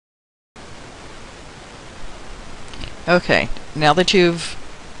Okay, now that you've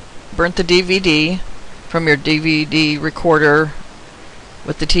burnt the DVD from your DVD recorder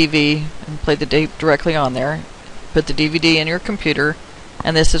with the TV and played the tape directly on there, put the DVD in your computer,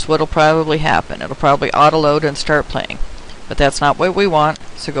 and this is what will probably happen. It'll probably auto-load and start playing. But that's not what we want,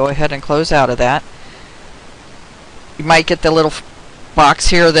 so go ahead and close out of that. You might get the little box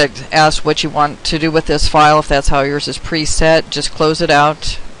here that asks what you want to do with this file. If that's how yours is preset, just close it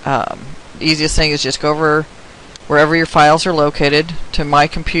out. The easiest thing is just go over wherever your files are located to My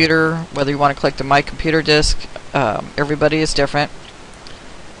Computer, whether you want to click the My Computer disk. Everybody is different.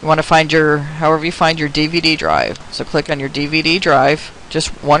 You want to find however you find your DVD drive. So click on your DVD drive, just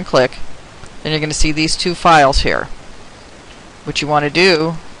one click. Then you're going to see these two files here. What you want to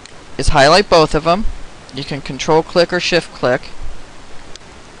do is highlight both of them. You can control click or shift click.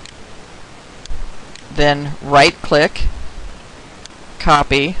 Then right click,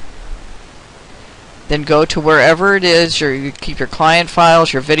 copy. Then go to wherever it is, you keep your client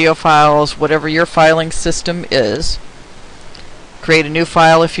files, your video files, whatever your filing system is. Create a new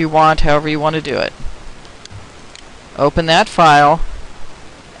file if you want, however you want to do it. Open that file,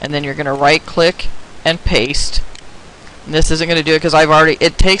 and then you're going to right click and paste. And this isn't going to do it because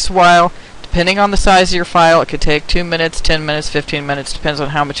it takes a while. Depending on the size of your file, it could take 2 minutes, 10 minutes, 15 minutes, depends on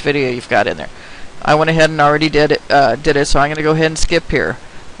how much video you've got in there. I went ahead and already did it, so I'm going to go ahead and skip here.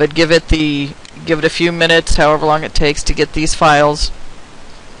 But give it a few minutes, however long it takes, to get these files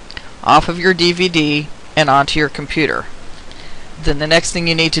off of your DVD and onto your computer. Then the next thing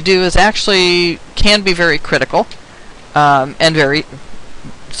you need to do is can be very critical and very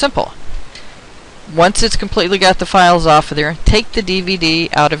simple. Once it's completely got the files off of there, take the DVD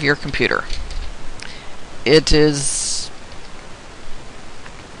out of your computer. It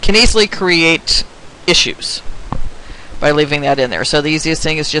can easily create issues by leaving that in there. So the easiest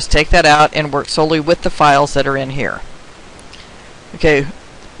thing is just take that out and work solely with the files that are in here. Okay,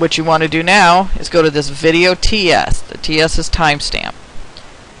 what you want to do now is go to this video TS. The TS is timestamp.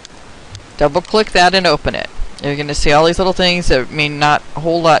 Double click that and open it. You're going to see all these little things that mean not a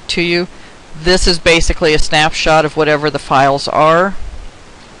whole lot to you. This is basically a snapshot of whatever the files are.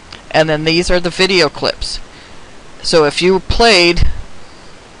 And then these are the video clips. So if you played,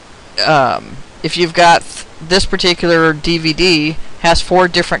 if you've got this particular DVD has 4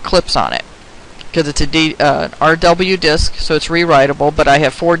 different clips on it, because it's a RW disc, so it's rewritable, but I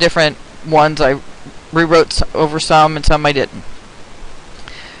have 4 different ones. I rewrote over some and some I didn't.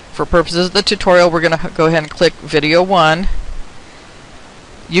 For purposes of the tutorial, we're going to go ahead and click video 1.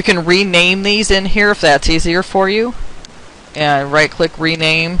 You can rename these in here if that's easier for you, and right click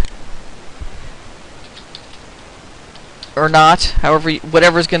rename or not, however,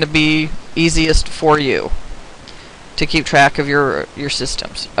 whatever's going to be easiest for you to keep track of your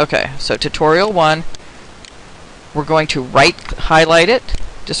systems. Okay, so tutorial 1, we're going to highlight it,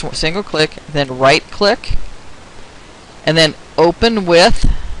 just single click, then right click, and then open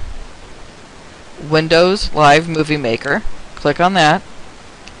with Windows Live Movie Maker. Click on that.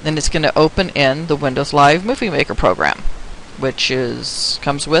 Then it's going to open in the Windows Live Movie Maker program, which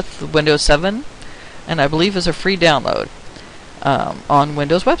comes with Windows 7 and I believe is a free download on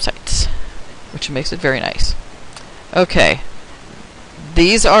Windows websites, which makes it very nice. Okay,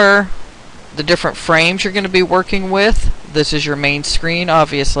 these are the different frames you're going to be working with. This is your main screen,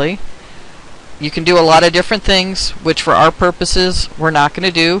 obviously. You can do a lot of different things, which for our purposes we're not going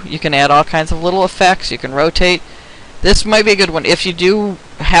to do. You can add all kinds of little effects. You can rotate. This might be a good one. If you do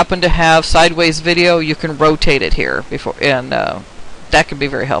happen to have sideways video, you can rotate it here and that can be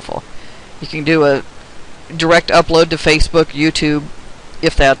very helpful. You can do a direct upload to Facebook, YouTube,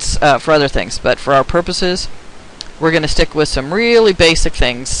 if that's for other things. But for our purposes, we're going to stick with some really basic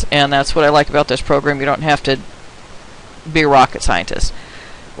things, and that's what I like about this program. You don't have to be a rocket scientist.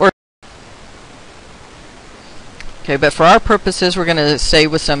 Okay, but for our purposes, we're going to stay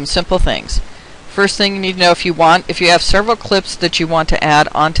with some simple things. First thing you need to know, if you have several clips that you want to add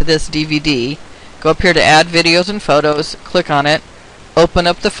onto this DVD, go up here to add videos and photos, click on it, open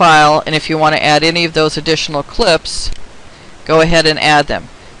up the file, and if you want to add any of those additional clips, go ahead and add them.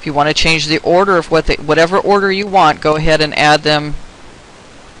 If you want to change the order of whatever order you want, go ahead and add them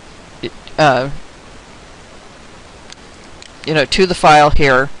to the file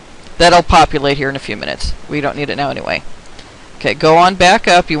here. That'll populate here in a few minutes. We don't need it now anyway. Okay, go on back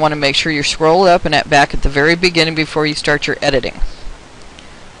up. You want to make sure you scroll up and back at the very beginning before you start your editing.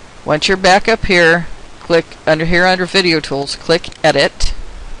 Once you're back up here, click under Video Tools, click Edit,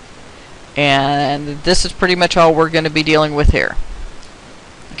 and this is pretty much all we're going to be dealing with here.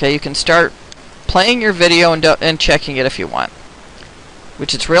 Okay, you can start playing your video and checking it if you want,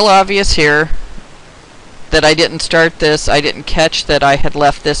 which is real obvious here. that I didn't start this, I didn't catch that I had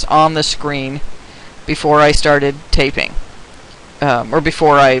left this on the screen before I started taping, or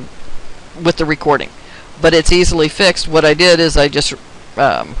with the recording. But it's easily fixed. What I did is I just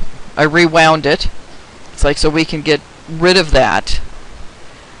I rewound it. It's like, so we can get rid of that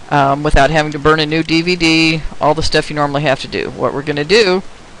without having to burn a new DVD, all the stuff you normally have to do. What we're going to do,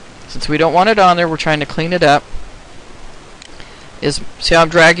 since we don't want it on there, we're trying to clean it up, is, see how I'm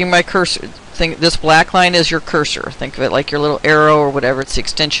dragging my cursor? This black line is your cursor. Think of it like your little arrow or whatever. It's the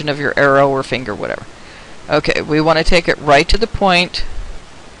extension of your arrow or finger, whatever. Okay, we want to take it right to the point,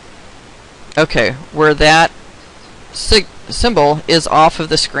 okay, where that symbol is off of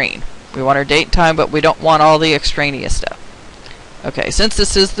the screen. We want our date and time, but we don't want all the extraneous stuff. Okay, since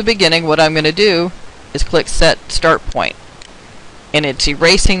this is the beginning, what I'm going to do is click Set Start Point. And it's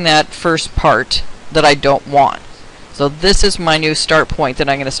erasing that first part that I don't want. So this is my new start point that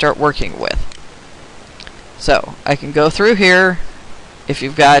I'm going to start working with. So I can go through here. If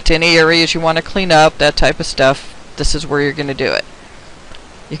you've got any areas you want to clean up, that type of stuff, this is where you're going to do it.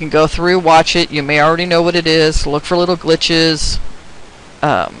 You can go through, watch it. You may already know what it is. Look for little glitches.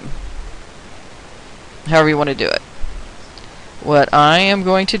 However you want to do it. What I am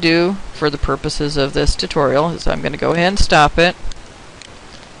going to do for the purposes of this tutorial is I'm going to go ahead and stop it.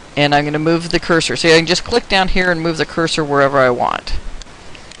 And I'm going to move the cursor. See, I can just click down here and move the cursor wherever I want.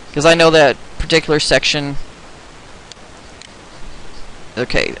 Because I know that particular section.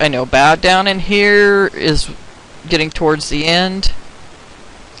 Okay, I know about down in here is getting towards the end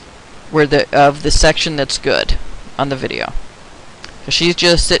where of the section that's good on the video. So she's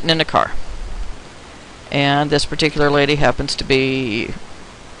just sitting in a car. And this particular lady happens to be,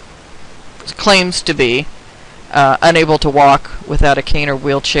 claims to be, unable to walk without a cane or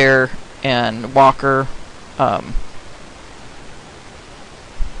wheelchair and walker.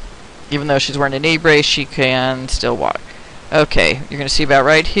 Even though she's wearing a knee brace, she can still walk. Okay, you're going to see about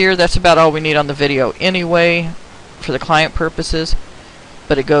right here. That's about all we need on the video anyway for the client purposes.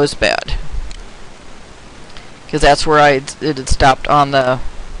 But it goes bad. Because that's where it had stopped on the...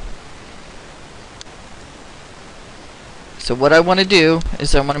 So what I want to do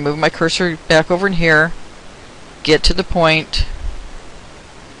is I want to move my cursor back over in here. Get to the point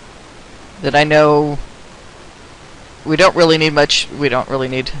that I know we don't really need much. We don't really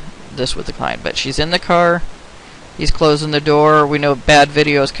need this with the client, but she's in the car, he's closing the door, we know bad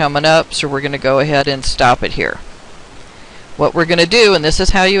video is coming up, so we're going to go ahead and stop it here. What we're going to do, and this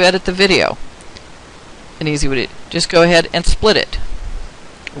is how you edit the video, an easy way to just go ahead and split it.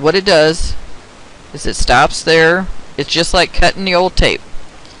 What it does is it stops there. It's just like cutting the old tape.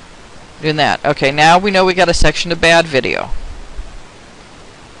 Doing that. Okay, now we know we got a section of bad video.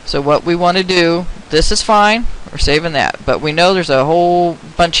 So what we want to do, this is fine, we're saving that, but we know there's a whole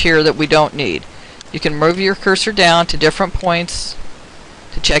bunch here that we don't need. You can move your cursor down to different points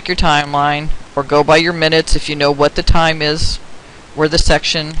to check your timeline, or go by your minutes if you know what the time is, where the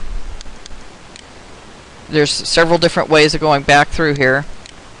section. There's several different ways of going back through here.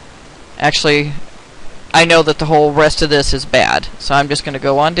 Actually, I know that the whole rest of this is bad, so I'm just going to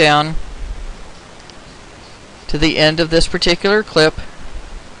go on down to the end of this particular clip.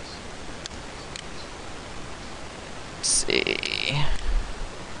 Let's see.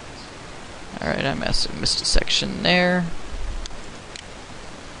 Alright, I missed a section there.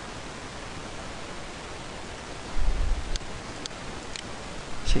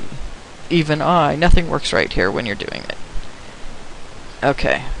 See, even nothing works right here when you're doing it.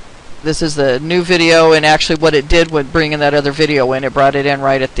 Okay. This is the new video, and actually what it did when bringing that other video in, it brought it in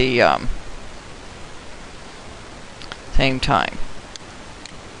right at the same time.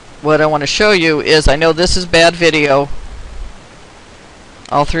 What I want to show you is, I know this is bad video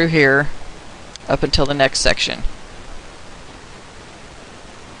all through here up until the next section.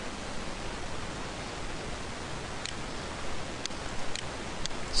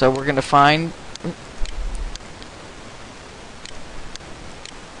 So we're going to find...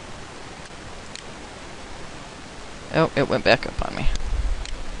 Oh, it went back up on me.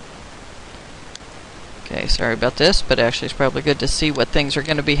 Okay, sorry about this, but actually it's probably good to see what things are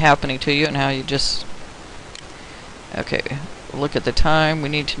going to be happening to you and how you just... Okay, look at the time. We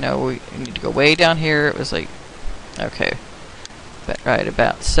need to know, we need to go way down here. It was like, okay, but right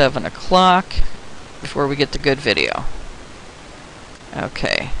about 7 o'clock before we get the good video.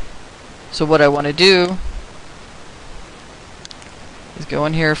 Okay, so what I want to do is go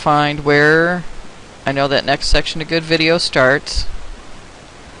in here, find where I know that next section of good video starts,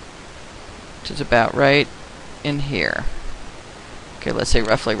 which is about right in here. Okay, let's say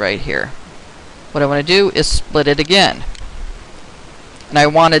roughly right here. What I want to do is split it again. And I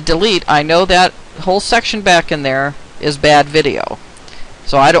want to delete, I know that whole section back in there is bad video.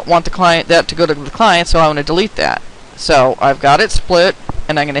 So I don't want that to go to the client, so I want to delete that. So I've got it split,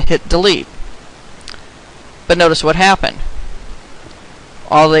 and I'm going to hit delete. But notice what happened.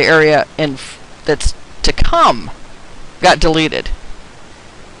 All the area that's to come got deleted.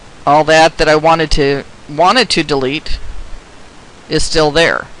 All that I wanted to delete is still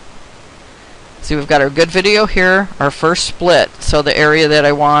there. See, we've got our good video here, our first split. So the area that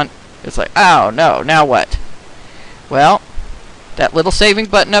I want, it's like, oh no, now what? Well, that little saving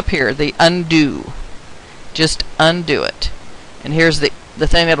button up here, the undo. Just undo it. And here's the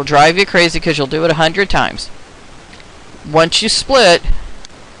thing that'll drive you crazy because you'll do it 100 times. Once you split,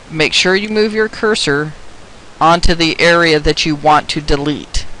 make sure you move your cursor onto the area that you want to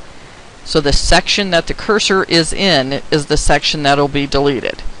delete. So the section that the cursor is in is the section that'll be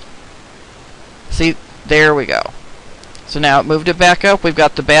deleted. See, there we go. So now it moved it back up. We've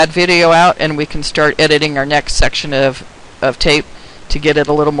got the bad video out, and we can start editing our next section of tape to get it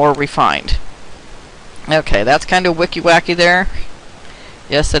a little more refined. Okay, that's kind of wiki-wacky there.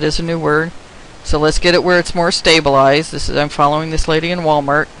 Yes, that is a new word. So let's get it where it's more stabilized. I'm following this lady in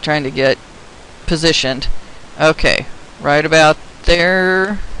Walmart, trying to get positioned. Okay, right about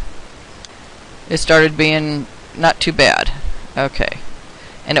there. It started being not too bad. Okay.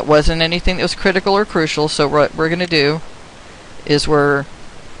 And it wasn't anything that was critical or crucial, so what we're going to do is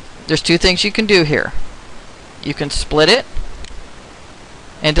there's two things you can do here. You can split it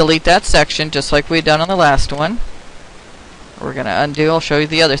and delete that section just like we'd done on the last one. We're going to undo. I'll show you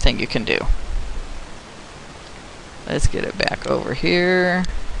the other thing you can do. Let's get it back over here.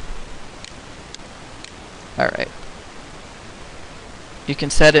 Alright. You can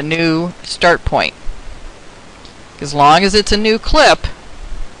set a new start point. As long as it's a new clip,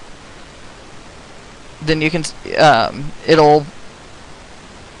 then you can it'll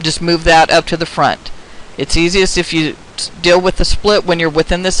just move that up to the front. It's easiest if you deal with the split when you're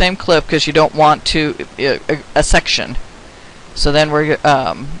within the same clip because you don't want to a section. So then we're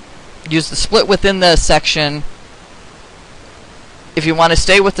use the split within the section. If you want to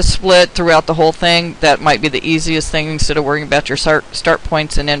stay with the split throughout the whole thing, that might be the easiest thing instead of worrying about your start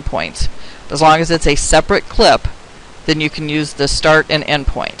points and end points. As long as it's a separate clip, then you can use the start and end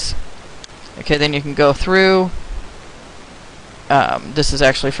points. Okay, then you can go through. This is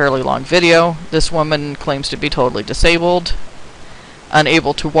actually a fairly long video. This woman claims to be totally disabled,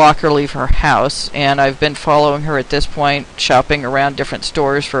 unable to walk or leave her house, and I've been following her at this point, shopping around different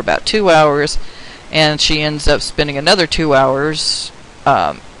stores for about 2 hours, and she ends up spending another 2 hours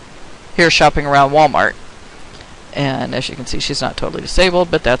here shopping around Walmart. And as you can see, she's not totally disabled,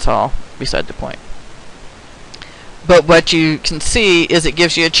 but that's all beside the point. But what you can see is it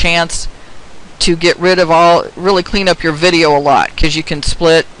gives you a chance to get rid of really clean up your video a lot, because you can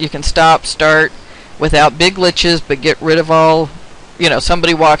split, you can stop, start without big glitches, but get rid of all,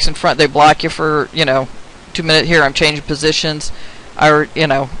 somebody walks in front, they block you for, 2 minutes, here I'm changing positions, or,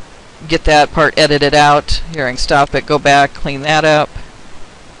 get that part edited out, here I can stop it, go back, clean that up,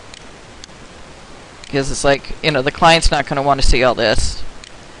 because it's like, the client's not going to want to see all this.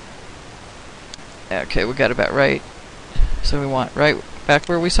 Okay, we got about right, so we want right back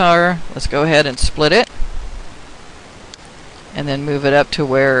where we saw her. Let's go ahead and split it and then move it up to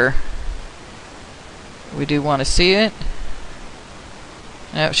where we do want to see it.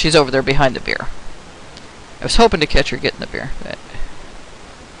 No, she's over there behind the beer. I was hoping to catch her getting the beer, but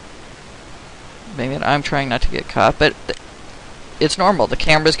maybe I'm trying not to get caught, but it's normal. The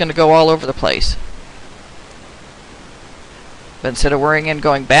camera's going to go all over the place. But instead of worrying and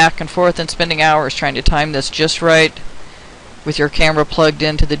going back and forth and spending hours trying to time this just right with your camera plugged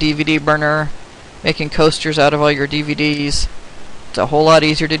into the DVD burner, making coasters out of all your DVDs, it's a whole lot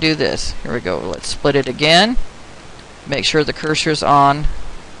easier to do this. Here we go. Let's split it again. Make sure the cursor's on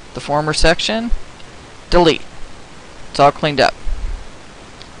the former section. Delete. It's all cleaned up.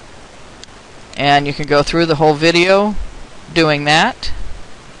 And you can go through the whole video doing that.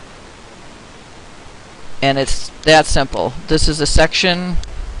 And it's that simple. This is a section.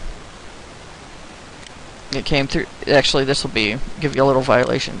 It came through. Actually, this will give you a little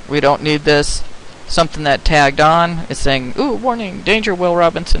violation. We don't need this. Something that tagged on. It's saying, ooh, warning, danger, Will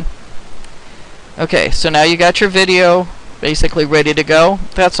Robinson. Okay, so now you got your video basically ready to go.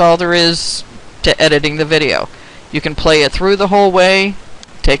 That's all there is to editing the video. You can play it through the whole way,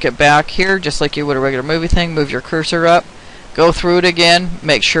 take it back here just like you would a regular movie thing, move your cursor up, go through it again,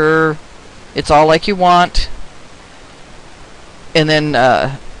 make sure it's all like you want, and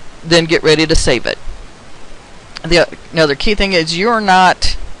then get ready to save it. The other key thing is you're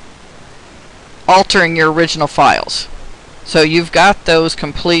not altering your original files. So you've got those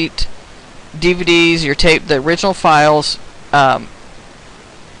complete DVDs, your tape, the original files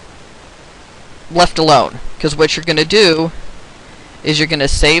left alone. Because what you're going to do is you're going to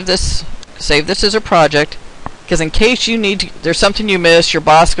save this as a project. Because in case you need to, there's something you missed, your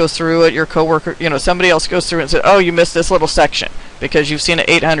boss goes through it, your coworker, somebody else goes through it and says, oh, you missed this little section because you've seen it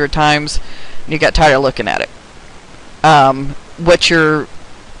 800 times and you got tired of looking at it. And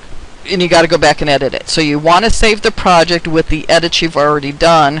you got to go back and edit it. So you want to save the project with the edits you've already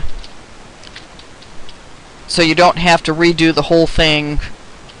done, so you don't have to redo the whole thing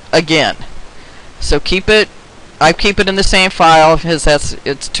again. So I keep it in the same file because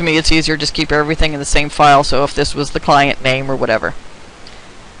to me it's easier. Just keep everything in the same file. So if this was the client name or whatever,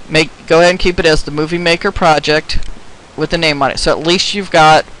 go ahead and keep it as the Movie Maker project with the name on it. So at least you've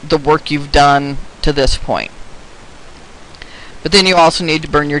got the work you've done to this point. But then you also need to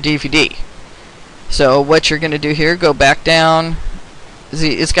burn your DVD. So what you're going to do here, go back down.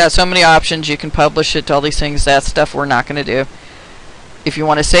 It's got so many options. You can publish it to all these things. That stuff we're not going to do. If you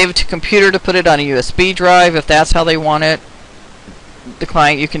want to save it to computer to put it on a USB drive, if that's how they want it, the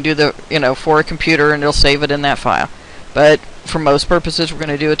client, you can do for a computer and it'll save it in that file. But for most purposes, we're going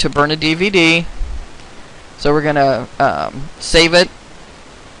to do it to burn a DVD. So we're going to save it,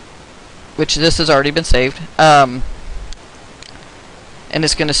 which this has already been saved. And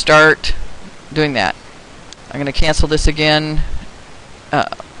it's going to start doing that. I'm going to cancel this again.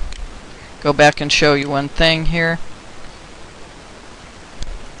 Go back and show you one thing here.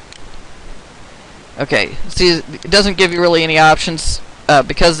 Okay, see, it doesn't give you really any options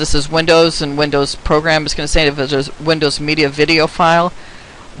because this is Windows, and Windows program is going to say if there's a Windows Media Video file,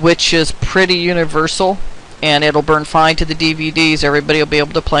 which is pretty universal, and it'll burn fine to the DVDs. Everybody will be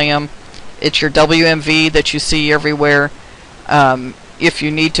able to play them. It's your WMV that you see everywhere. If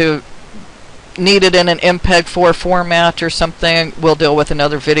you need it in an MPEG-4 format or something, we'll deal with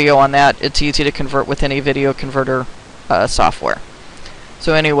another video on that. It's easy to convert with any video converter software.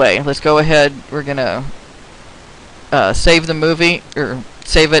 So anyway, let's go ahead. We're going to save the movie, or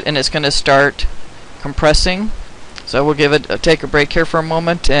save it, and it's going to start compressing. So we'll take a break here for a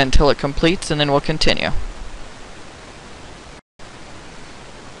moment until it completes, and then we'll continue.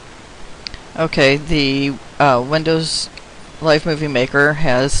 Okay, the Windows Live Movie Maker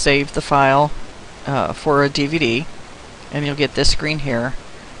has saved the file for a DVD, and you'll get this screen here.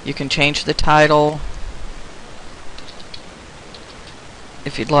 You can change the title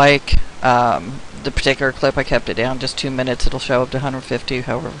if you'd like. The particular clip, I kept it down just 2 minutes. It'll show up to 150,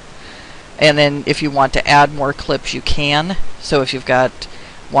 however. And then if you want to add more clips, you can. So if you've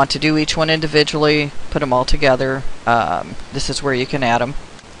want to do each one individually, put them all together, this is where you can add them.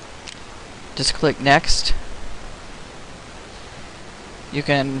 Just click Next. You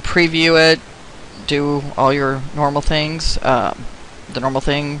can preview it, do all your normal things. The normal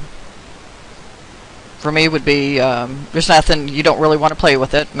thing for me would be, there's nothing, you don't really want to play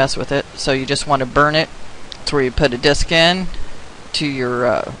with it, mess with it, so you just want to burn it. That's where you put a disc in to your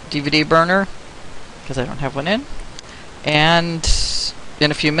DVD burner, because I don't have one in. And in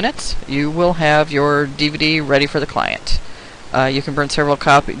a few minutes, you will have your DVD ready for the client. You can burn several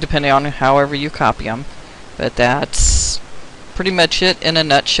copies, depending on however you copy them. But that's pretty much it in a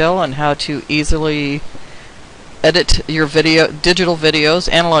nutshell on how to easily edit your digital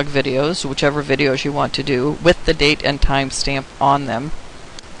videos, analog videos, whichever videos you want to do, with the date and time stamp on them.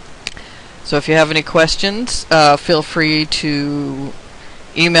 So if you have any questions, feel free to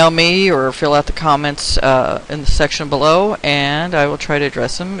email me or fill out the comments in the section below, and I will try to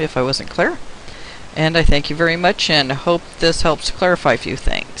address them if I wasn't clear. And I thank you very much and hope this helps clarify a few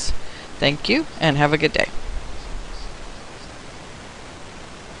things. Thank you, and have a good day.